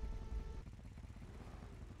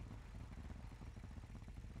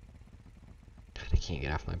 God, I can't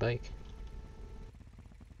get off my bike.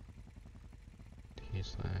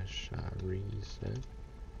 T/reset.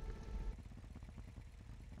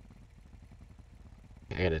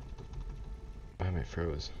 I gotta... Why am I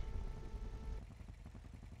froze?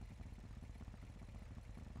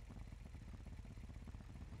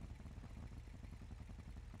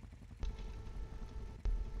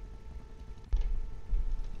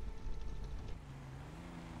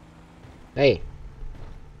 Hey!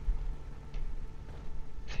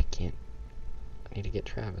 I can't... I need to get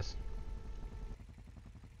Travis.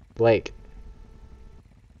 Blake.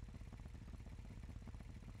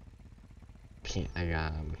 Can't...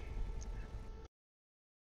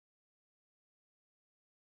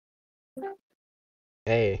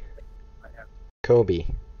 Hey. Kobe.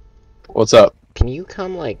 What's up? Can you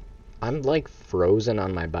come, like... I'm, like, frozen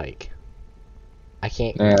on my bike. I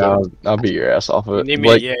can't Yeah, get... I'll beat your ass off of it. You need me?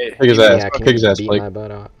 Blake, Yeah. kick his ass. Yeah, can Kick his you ass, beat Blake. my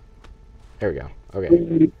butt off? There we go. Okay.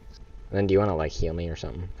 And then do you want to, like, heal me or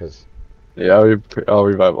something? Because... Yeah, I'll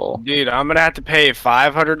revive all. Dude, I'm gonna have to pay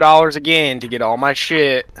 $500 again to get all my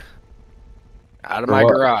shit out of For my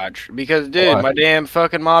what? garage. Because, dude, Why? my damn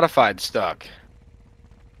fucking modified stuck.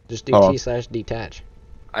 Just do Hold on. T/detach.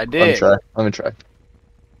 I Let me did. try. Let me try.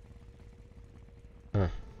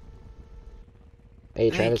 Hey,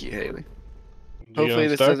 Thank Travis. you, Haley. You Hopefully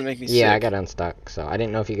this unstuck? doesn't make me sick. Yeah, I got unstuck, so I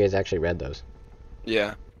didn't know if you guys actually read those.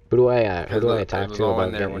 Yeah. Who do I It talk was to all in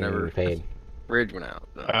about there getting whenever paid? Bridge went out.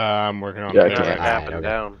 So. I'm working on Yeah, I it. can't. Right. Alright, and okay.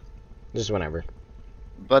 down. Just whenever.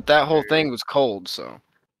 But that whole thing was cold, so.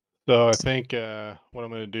 So I think what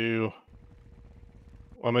I'm gonna do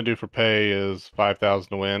for pay is 5,000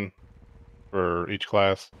 to win for each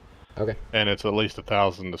class. Okay. And it's at least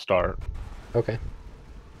 1,000 to start. Okay.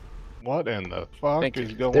 What in the fuck Thank is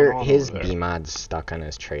you. going on His over there? B-mod's stuck on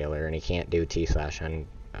his trailer, and he can't do or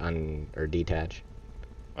detach.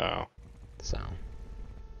 Oh, So.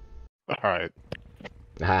 all right.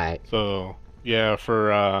 Hi. So yeah,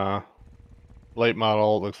 for late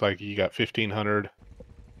model, it looks like you got 1,500,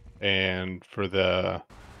 and for the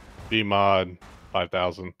B mod,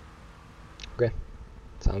 5,000. Okay.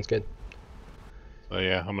 Sounds good. So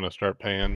yeah, I'm gonna start paying.